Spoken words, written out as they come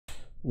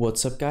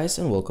What's up guys,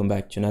 and welcome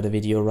back to another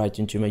video right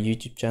into my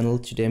YouTube channel.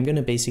 Today I'm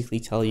gonna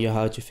basically tell you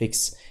how to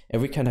fix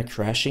every kind of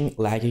crashing,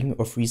 lagging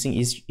or freezing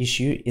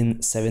issue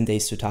in 7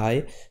 Days to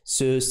Die.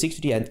 So stick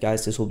to the end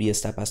guys, this will be a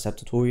step-by-step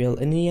tutorial,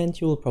 and in the end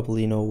you will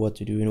probably know what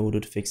to do in order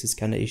to fix this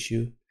kind of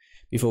issue.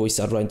 Before we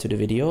start right into the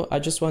video, I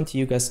just want to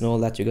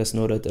let you guys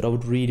know that I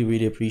would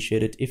really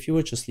appreciate it if you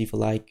would just leave a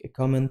like, a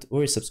comment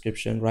or a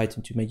subscription right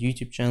into my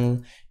YouTube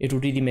channel. It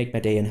would really make my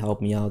day and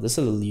help me out as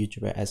a little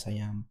YouTuber as I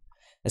am.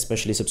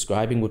 Especially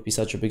subscribing would be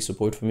such a big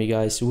support for me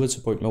guys. You would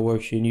support my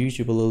work here on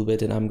YouTube a little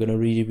bit, and I'm gonna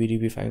really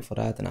be thankful for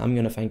that, and I'm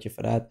gonna thank you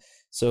for that.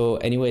 So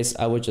anyways,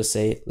 I would just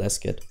say let's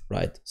get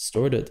right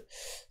started.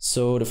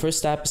 So the first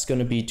step is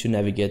gonna be to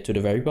navigate to the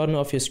very bottom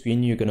of your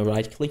screen. You're gonna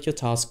right click your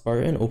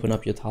taskbar and open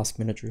up your task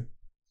manager.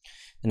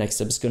 The next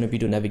step is gonna be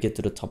to navigate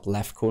to the top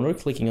left corner,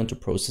 clicking onto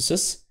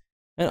processes,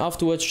 and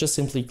afterwards just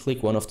simply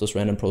click one of those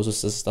random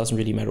processes. Doesn't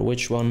really matter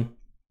which one.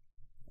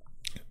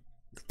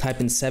 Type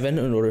in 7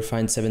 in order to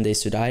find 7 Days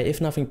to Die. If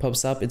nothing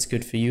pops up, it's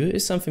good for you.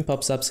 If something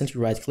pops up,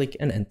 simply right click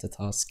and end the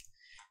task.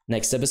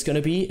 Next step is going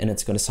to be, and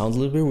it's going to sound a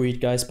little bit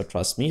weird guys, but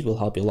trust me, it will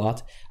help you a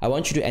lot. I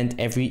want you to end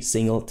every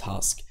single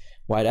task.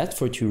 Why that?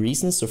 For two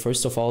reasons. So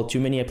first of all,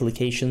 too many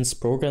applications,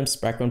 programs,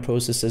 background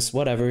processes,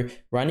 whatever,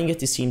 running at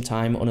the same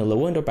time on a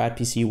low end or bad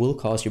PC will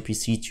cause your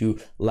PC to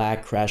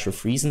lag, crash or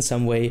freeze in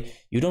some way.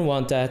 You don't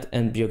want that,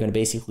 and you're going to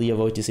basically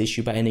avoid this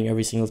issue by ending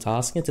every single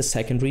task. And the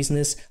second reason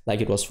is, like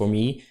it was for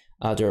me,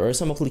 there are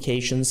some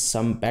applications,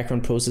 some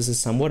background processes,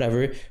 some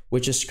whatever,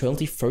 which is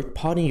currently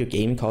third-partying your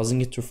game,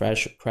 causing it to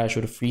crash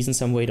or to freeze in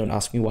some way. Don't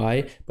ask me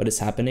why, but it's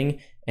happening.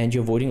 And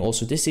you're avoiding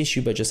also this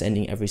issue by just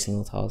ending every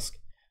single task.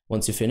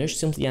 Once you finish,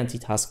 simply empty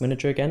Task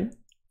Manager again.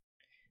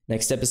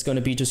 Next step is going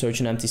to be to search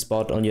an empty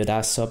spot on your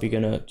desktop. You're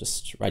going to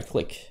just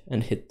right-click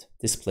and hit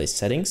Display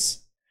Settings,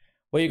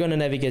 where you're going to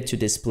navigate to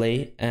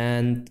Display,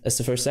 and as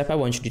the first step I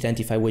want you to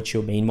identify which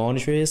your main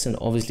monitor is, and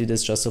obviously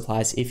this just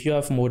applies if you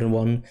have more than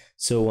one.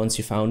 So once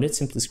you found it,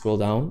 simply scroll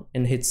down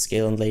and hit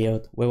Scale and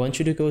Layout, where I want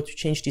you to go to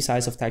change the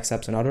size of text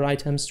apps and other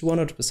items to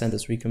 100%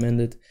 as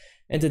recommended,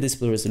 and the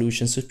display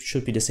resolution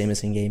should be the same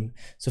as in game.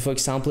 So for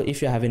example,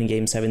 if you're having in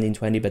game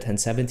 1720 by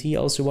 1070, I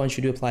also want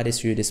you to apply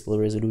this to your display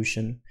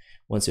resolution.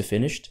 Once you're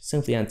finished,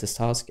 simply end this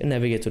task and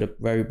navigate to the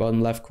very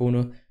bottom left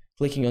corner,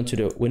 clicking onto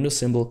the Windows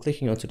symbol,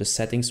 clicking onto the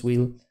Settings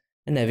wheel,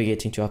 and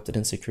navigating to Update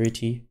and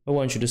Security. I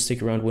want you to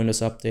stick around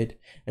Windows Update.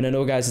 And I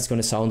know guys, it's going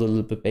to sound a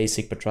little bit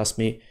basic, but trust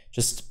me,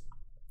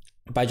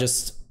 by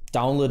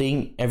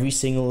downloading every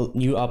single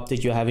new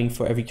update you're having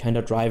for every kind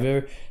of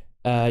driver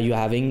you're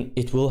having,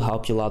 it will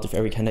help you a lot with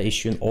every kind of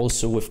issue, and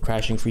also with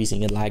crashing,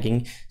 freezing and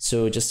lagging.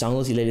 So just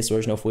download the latest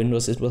version of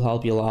Windows, it will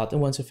help you a lot.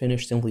 And once you're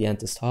finished, simply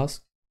end this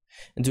task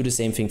and do the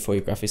same thing for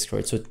your graphics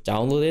card. So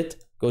download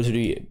it, go to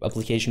the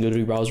application, go to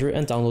the browser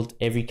and download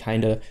every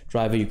kind of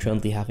driver you're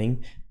currently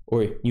having,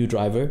 or new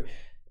driver,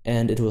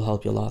 and it will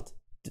help you a lot.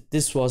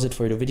 This was it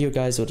for the video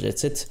guys, so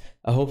that's it.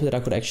 I hope that I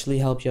could actually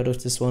help you out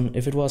with this one.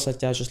 If it was like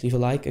that, just leave a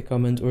like, a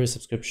comment or a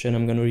subscription.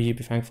 I'm gonna really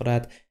be thankful for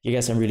that. You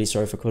guys, I'm really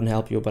sorry if I couldn't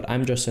help you, but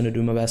I'm just gonna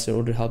do my best in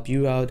order to help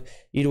you out.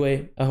 Either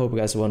way, I hope you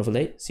guys have a wonderful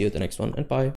day. See you at the next one, and bye.